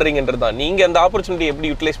என்ன பண்றீங்கன்றதுதான், நீங்க அந்த ஆப்பர்ச்சுனிட்டி எப்படி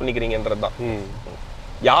யூட்டிலைஸ் பண்ணிக்கிறீங்கன்றதுதான்.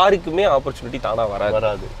 யாருக்குமே ஆப்பர்ச்சுனிட்டி தானா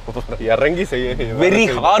வராது, இறங்கி செய்ய. Very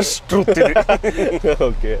harsh truth.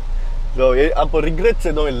 Okay. So அப்போ ரிக்ரெட்ஸ்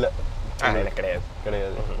எதுவும் இல்ல?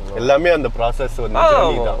 கிடையாது. எல்லாமே அந்த ப்ராசஸ் வந்து.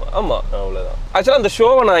 ஆமா, அவ்வளவுதான். ஆக்சுவலா அந்த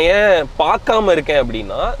ஷோவை நான் ஏன் பார்க்காம இருக்கேன்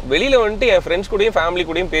அப்படின்னா, வெளியில வந்துட்டு என் ஃப்ரெண்ட்ஸ் கூடயும் ஃபேமிலி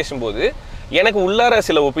கூடயும் பேசும்போது எனக்கு உள்ளார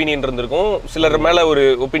சில ஒப்பீனியன் இருந்திருக்கும், சிலர் மேல ஒரு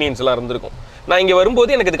ஒப்பீனியன்ஸ் எல்லாம் இருந்திருக்கும். நான் இங்க வரும்போது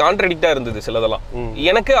எனக்கு இது கான்ட்ராடிக்டா இருந்தது சிலதெல்லாம்.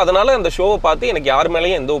 எனக்கு அதனால அந்த ஷோவை பார்த்து எனக்கு யார்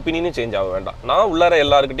மேலேயும் எந்த ஒப்பீனியனும் சேஞ்ச் ஆக வேண்டாம். நான் உள்ளார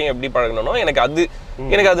எல்லாருக்கிட்டையும் எப்படி பழகணும்,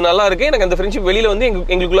 எனக்கு அது நல்லா இருக்கு. எனக்கு அந்த ஃப்ரெண்ட்ஷிப் வெளியில வந்து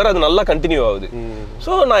எங்களுக்குள்ளார அது நல்லா கண்டினியூ ஆகுது.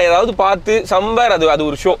 ஸோ நான் ஏதாவது பார்த்து சம்வேர் அது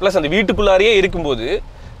ஒரு ஷோ பிளஸ் அந்த வீட்டுக்குள்ளாரையே இருக்கும்போது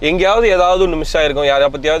எங்கேயாவது ஏதாவது ஒன்று மிஸ் ஆயிருக்கும், யாரை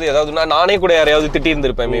பத்தியாவது ஏதாவது நானே கூட யாரையாவது திட்டி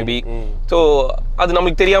இருந்திருப்பேன் மேபி. ஸோ அது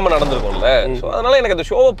நம்மளுக்கு தெரியாம நடந்திருக்கும்ல. ஸோ அதனால எனக்கு அந்த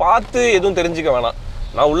ஷோவை பார்த்து எதுவும் தெரிஞ்சுக்க வேணாம்.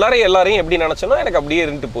 நான் உள்ளார எல்லாரையும் எப்படி நினைச்சேனோ எனக்கு அப்படியே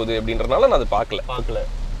இருந்துட்டு போகுது அப்படின்றதுனால நான் அதை பார்க்கல.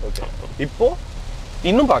 ஓகே. இப்போ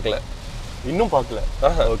இன்னும் பார்க்கல.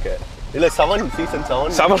 ஓகே. இல்ல சீசன்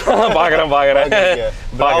 7 பாக்குறேன்.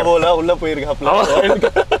 பிராவோல உள்ள போயிருக்காப்ல.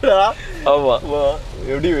 ஆமா,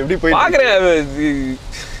 எப்படி போய் பாக்குறேன்.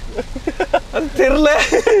 அது தெரியல,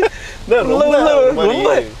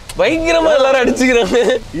 ரொம்ப பயங்கரமா எல்லாரும் அடிச்சுக்கிறாங்க.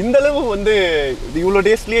 இந்த அளவு வந்து இவ்வளவு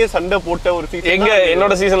டேஸ்லயே சண்டை போட்ட ஒரு சீசன் எங்க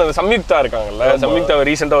என்னோட சீசன்ல சம்யுக்தா இருக்காங்கல்ல, சம்யுக்தா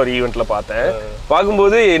ரீசெண்டா ஒரு ஈவென்ட்ல பார்த்தேன்.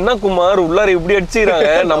 பார்க்கும்போது என்ன குமார் உள்ளார இப்படி அடிச்சுக்கிறாங்க,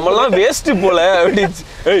 நம்ம எல்லாம் வேஸ்ட் போல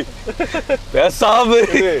அப்படின்னு. பேசாம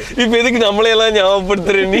இப்ப எதுக்கு நம்மளே எல்லாம்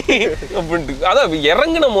ஞாபகப்படுத்துற நீ அப்படின்ட்டு. அதான்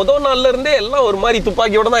இறங்குன முதல் நாள்ல இருந்தே எல்லாம் ஒரு மாதிரி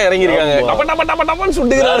துப்பாக்கியோட தான் இறங்கிருக்காங்க. டப்ப டப்ப டப்ப டப்பன்னு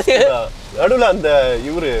சுட்டுக்கிறாங்க. நடுவுல அந்த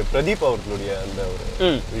இவரு பிரதீப் அவர்களுடைய அந்த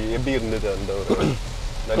ஒரு எப்படி இருந்தது அந்த ஒரு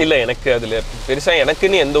இல்ல எனக்கு அதுல பெருசா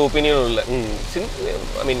எனக்குன்னு எந்த ஒப்பீனியனும் இல்ல.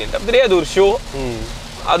 ஐ மீன் அது ஒரு ஷோ,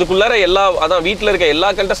 அதுக்குள்ளார எல்லா அதான் வீட்டுல இருக்க எல்லா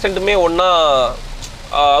கண்டஸ்டன்ட்டுமே ஒன்னா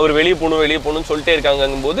அவர் வெளியே போகணும்னு சொல்லிட்டே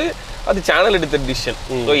இருக்காங்கும் போது அது சேனல் எடுத்த டிசிஷன்.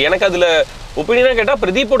 ஸோ எனக்கு அதுல ஒப்பீனியனா கேட்டா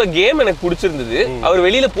பிரதீப்போட கேம் எனக்கு பிடிச்சிருந்தது. அவர்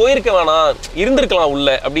வெளியில போயிருக்க வேணாம், இருந்திருக்கலாம்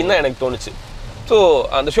உள்ள அப்படின்னு தான் எனக்கு தோணுச்சு. ஸோ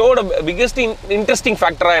அந்த ஷோட பிக்கெஸ்ட் இன்ட்ரெஸ்டிங்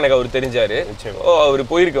ஃபேக்டரா எனக்கு அவர் தெரிஞ்சாரு. அவர்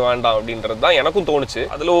போயிருக்க வேண்டாம் அப்படின்றது தான் எனக்கும் தோணுச்சு.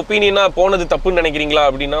 அதுல ஒப்பீனியனா போனது தப்புன்னு நினைக்கிறீங்களா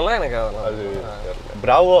அப்படின்னாலாம் எனக்கு அது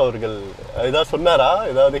பிராவோ அவர்கள் ஏதாவது சொன்னாரா,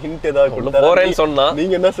 ஏதாவது ஹிண்ட் ஏதாவது போறேன்னு சொன்னா?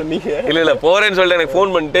 நீங்க என்ன சொன்னீங்க? இல்ல போறேன்னு சொல்லிட்டு எனக்கு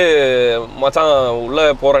ஃபோன் பண்ணிட்டு மச்சான் உள்ள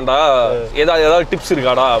போறேன்டா, ஏதாவது டிப்ஸ்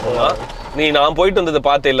இருக்காடா அப்படின்னா, நீ நான் போயிட்டு வந்ததை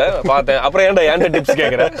பார்த்தேன் அப்புறம் ஏன்டா டிப்ஸ்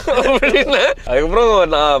கேட்குறேன் அப்படின்னு. அதுக்கப்புறம்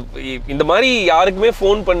நான் இந்த மாதிரி யாருக்குமே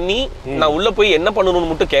ஃபோன் பண்ணி நான் உள்ள போய் என்ன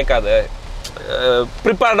பண்ணணும்னு மட்டும் கேட்காத,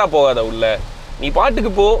 ப்ரிப்பேர்டா போகாத, உள்ள நீ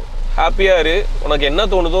பாட்டுக்கு போ, ஹாப்பியா இரு, உனக்கு என்ன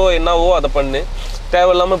தோணுதோ என்னவோ அதை பண்ணு,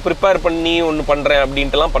 தேவையில்லாம ப்ரிப்பேர் பண்ணி ஒன்று பண்றேன்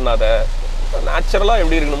அப்படின்ட்டுலாம் பண்ணாத, நேச்சுரலா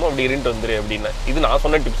எப்படி இருக்கணுமோ அப்படி இருந்துட்டு வந்துரு அப்படின்னு. இது நான்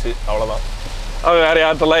சொன்ன டிப்ஸ், அவ்வளவுதான். அவன் வேற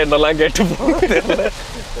யார்ட்டெல்லாம் என்னெல்லாம் கேட்டு போக.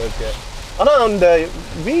 ஓகே. ஆனா அந்த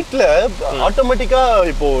வீட்டுல ஆட்டோமேட்டிக்கா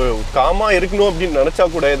இப்போ காமா இருக்கணும் அப்படின்னு நினைச்சா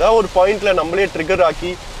கூட ஏதாவது ஒரு பாயிண்ட்ல நம்மளே ட்ரிகர்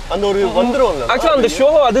ஆக்கி அந்த ஒரு வந்துரும். ஆக்சுவலா அந்த ஷோ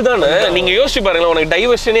அதுதானே. நீங்க யோசிச்சு பாருங்களேன், உனக்கு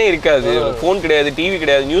டைவர்ஷனே இருக்காது, போன் கிடையாது, டிவி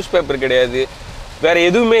கிடையாது, நியூஸ் பேப்பர் கிடையாது, வேற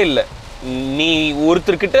எதுவுமே இல்லை. நீ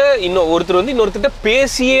ஒருத்தர்கிட்ட ஒருத்தர் வந்து இன்னொருத்தர்கிட்ட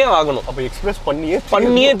பேசியே ஆகணும். அப்ப எக்ஸ்பிரஸ்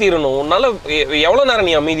பண்ணியே தீரணும். உன்னால எவ்வளவு நேரம்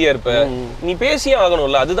நீ அமைதியா இருப்ப, நீ பேசியே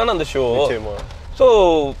ஆகணும்ல, அதுதானே அந்த ஷோ. ஸோ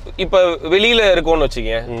இப்போ வெளியில இருக்கோம்னு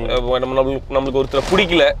வச்சுக்கேன், நம்மளுக்கு ஒருத்தர்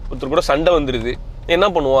பிடிக்கல, ஒருத்தர் கூட சண்டை வந்துருது, என்ன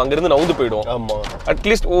பண்ணுவோம், அங்கிருந்து நவுந்து போயிடுவோம்.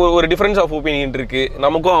 அட்லீஸ்ட் ஒரு டிஃபரன்ஸ் ஆஃப் ஒப்பீனியன் இருக்கு,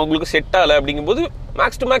 நமக்கும் அவங்களுக்கும் செட் ஆகல அப்படிங்கும்போது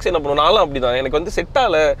மேக்ஸ் டு மேக்ஸ் என்ன பண்ணுவோம், நானும் அப்படிதான். எனக்கு வந்து செட்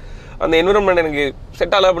ஆகல, அந்த என்விரான்மெண்ட் எனக்கு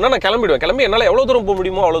செட் ஆகல அப்படின்னா நான் கிளம்பி என்னால் எவ்வளோ தூரம் போக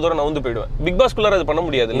முடியுமோ அவ்வளோ தூரம் நவுந்து போயிடுவேன். பிக் பாஸ்குள்ளார அது பண்ண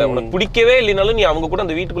முடியாது இல்லை, உனக்கு பிடிக்கவே இல்லைனாலும் நீ அவங்க கூட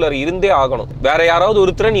அந்த வீட்டுக்குள்ளார இருந்தே ஆகணும். வேற யாராவது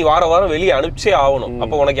ஒருத்தரை நீ வாரம் வெளியே அனுப்பிச்சே ஆகணும்.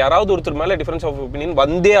 அப்போ உனக்கு யாராவது ஒருத்தர் மேலே டிஃபரன்ஸ் ஆஃப் ஒப்பீனியன்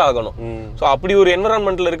வந்தே ஆகணும். ஸோ அப்படி ஒரு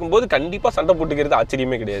என்விரான்மெண்ட்ல இருக்கும்போது கண்டிப்பா சண்டை போட்டுக்கிறது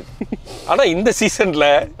ஆச்சரியமே கிடையாது. ஆனா இந்த சீசன்ல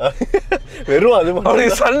வெறும் அது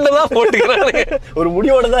சண்டை தான் போட்டுக்கிறாங்க, ஒரு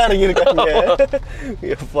முடிவோட தான் இறங்கியிருக்காங்க.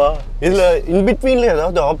 இதுல இன்பிட்வீன்ல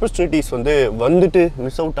ஏதாவது ஆப்பர்ச்சுனிட்டிஸ் வந்து வந்துட்டு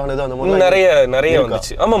மிஸ் அவுட் ஆனது அந்த மாதிரி நிறைய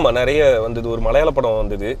வந்துச்சு. ஆமாமா, நிறைய வந்தது. ஒரு மலையாள படம்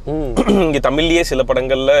வந்தது, இங்க தமிழ்லயே சில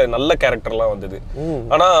படங்கள்ல நல்ல கேரக்டர்லாம் வந்தது.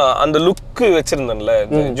 ஆனா அந்த லுக் வச்சிருந்தேன்ல,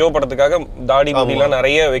 ஜோ படத்துக்காக தாடி முடியெல்லாம்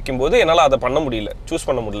நிறைய வைக்கும் போது என்னால அதை பண்ண முடியல, சூஸ்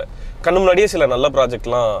பண்ண முடியல. கண்ணு முன்னாடியே சில நல்ல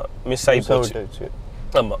ப்ராஜெக்ட்லாம் மிஸ் ஆகி போச்சு.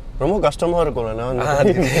 ஆமா, ரொம்ப கஷ்டமா இருக்கும்.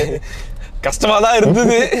 கஷ்டமா தான்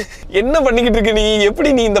இருந்தது. என்ன பண்ணிக்கிட்டு இருக்க நீ, எப்படி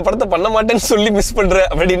நீ இந்த படத்தை பண்ண மாட்டேன்னு சொல்லி மிஸ் பண்ற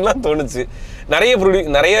அப்படின்லாம் தோணுச்சு. நிறைய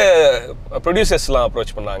ப்ரொடியூசர்ஸ்லாம்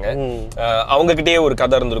அப்ரோச் பண்ணாங்க, அவங்க கிட்டே ஒரு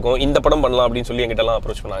கதை இருந்திருக்கும், இந்த படம் பண்ணலாம் அப்படின்னு சொல்லி என்கிட்ட எல்லாம்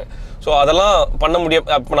அப்ரோச் பண்ணாங்க. ஸோ அதெல்லாம் பண்ண முடியும்.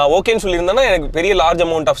 அப்போ நான் ஓகேன்னு சொல்லியிருந்தேன்னா எனக்கு பெரிய லார்ஜ்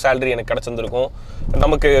அமௌண்ட் ஆஃப் சேலரி எனக்கு கிடைச்சிருந்திருக்கும்,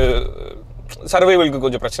 நமக்கு சர்வைவலுக்கு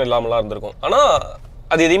கொஞ்சம் பிரச்சனை இல்லாமலாம் இருந்திருக்கும். ஆனால்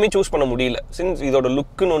அது எதையுமே சூஸ் பண்ண முடியல. சின்ஸ் இதோட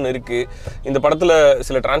லுக்குன்னு ஒன்று இருக்கு, இந்த படத்துல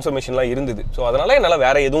சில டிரான்ஸ்ஃபர்மேஷன்லாம் இருந்தது. ஸோ அதனால என்னால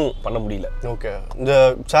வேற எதுவும் பண்ண முடியல. ஓகே, இந்த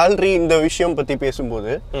சேலரி இந்த விஷயம் பத்தி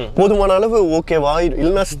பேசும்போது போதுமான அளவு ஓகேவா,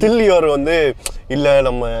 இல்லைன்னா ஸ்டில் யுவர் வந்து இல்ல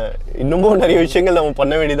நம்ம இன்னமும் நிறைய விஷயங்கள் நம்ம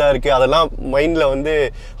பண்ண வேண்டியதா இருக்கு, அதெல்லாம் மைண்ட்ல வந்து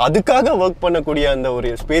அதுக்காக ஒர்க் பண்ணக்கூடிய அந்த ஒரு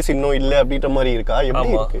ஸ்பேஸ் இன்னும் இல்லை அப்படின்ற மாதிரி இருக்கா?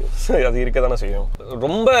 எப்படி இருக்கு? அது இருக்க தானே செய்யும்.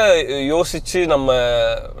 ரொம்ப யோசிச்சு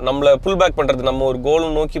நம்மள புல் பேக் பண்றது, நம்ம ஒரு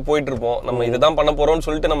கோல் நோக்கி போயிட்டு இருப்போம், நம்ம இதுதான் பண்ண போறோம்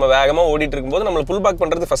சொல்லிட்டு நம்ம வேகமா ஓடிட்டு இருக்கும்போது நம்மள புல் பேக்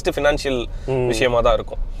பண்றது ஃபர்ஸ்ட் ஃபினான்ஷியல் விஷயமா தான்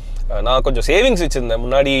இருக்கும். நான் கொஞ்சம் சேவிங்ஸ் வச்சிருந்தேன்,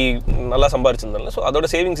 முன்னாடி நல்லா சம்பாரிச்சிருந்தேன்ல, ஸோ அதோட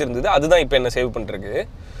சேவிங்ஸ் இருந்தது, அதுதான் இப்போ என்ன சேவ் பண்ணிருக்கு.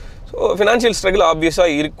 ஸோ ஃபினான்ஷியல் ஸ்ட்ரகிள்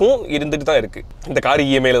ஆப்வியஸாக இருந்துட்டு தான் இருக்கு. இந்த கார்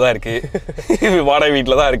இஎம்ஐல தான் இருக்கு, வாடகை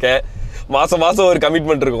வீட்டில் தான் இருக்கேன், மாசம் ஒரு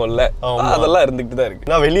கமிட்மெண்ட் இருக்கும்ல, அதெல்லாம் இருந்துகிட்டு தான் இருக்கு.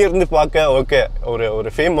 நான் வெளியே இருந்து பார்க்க ஓகே,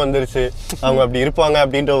 ஒரு ஃபேம் வந்துருச்சு, அவங்க அப்படி இருப்பாங்க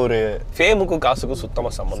அப்படின்ற ஒரு ஃபேமுக்கும் காசுக்கும்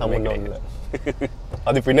சுத்தமாக சம்பந்தம் இல்லை.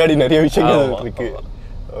 அது பின்னாடி நிறைய விஷயங்கள் இருக்கு.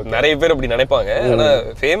 நிறைய பேர் அப்படி நினைப்பாங்க. ஆனா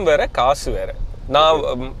ஃபேம் வேற, காசு வேற. நான்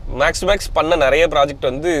மேக்ஸ் பண்ண நிறைய ப்ராஜெக்ட்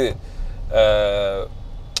வந்து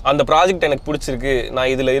அந்த ப்ராஜெக்ட் எனக்கு பிடிச்சிருக்கு,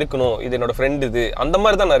 நான் இதுல இருக்கணும், இது என்னோட ஃப்ரெண்ட், இது அந்த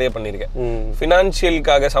மாதிரி தான் நிறைய பண்ணியிருக்கேன்.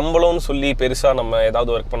 ஃபினான்ஷியலுக்காக சம்பளம்னு சொல்லி பெருசா நம்ம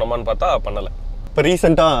ஏதாவது ஒர்க் பண்ணோமான்னு பார்த்தா பண்ணல. இப்போ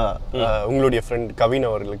ரீசெண்டாக உங்களுடைய ஃப்ரெண்ட் கவின்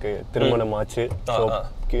அவர்களுக்கு திருமணம் ஆச்சு.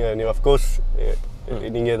 அஃப்கோர்ஸ்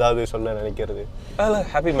நீங்க ஏதாவது சொல்ல நினைக்கிறது?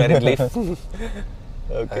 Happy marriage life.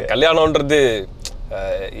 கல்யாணம்ன்றது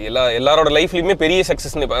எல்லாரோட லைஃப்லயுமே பெரிய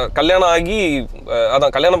சக்சஸ். கல்யாணம் ஆகி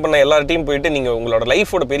அதான் கல்யாணம் பண்ண எல்லார்ட்டையும் போயிட்டு நீங்க உங்களோட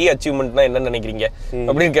லைஃபோட பெரிய அச்சீவ்மெண்ட்னா என்ன நினைக்கிறீங்க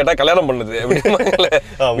அப்படின்னு கேட்டா கல்யாணம் பண்ணது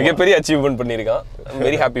அப்படின்னு மிகப்பெரிய அச்சீவ்மெண்ட் பண்ணியிருக்கான்.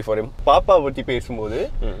 Very happy for him. பாப்பா பத்தி பேசும்போது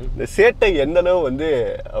இந்த சேட்டை எந்த அளவு வந்து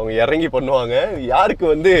அவங்க இறங்கி பண்ணுவாங்க, யாருக்கு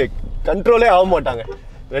வந்து கண்ட்ரோலே ஆக மாட்டாங்க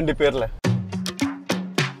 2 பேர்ல.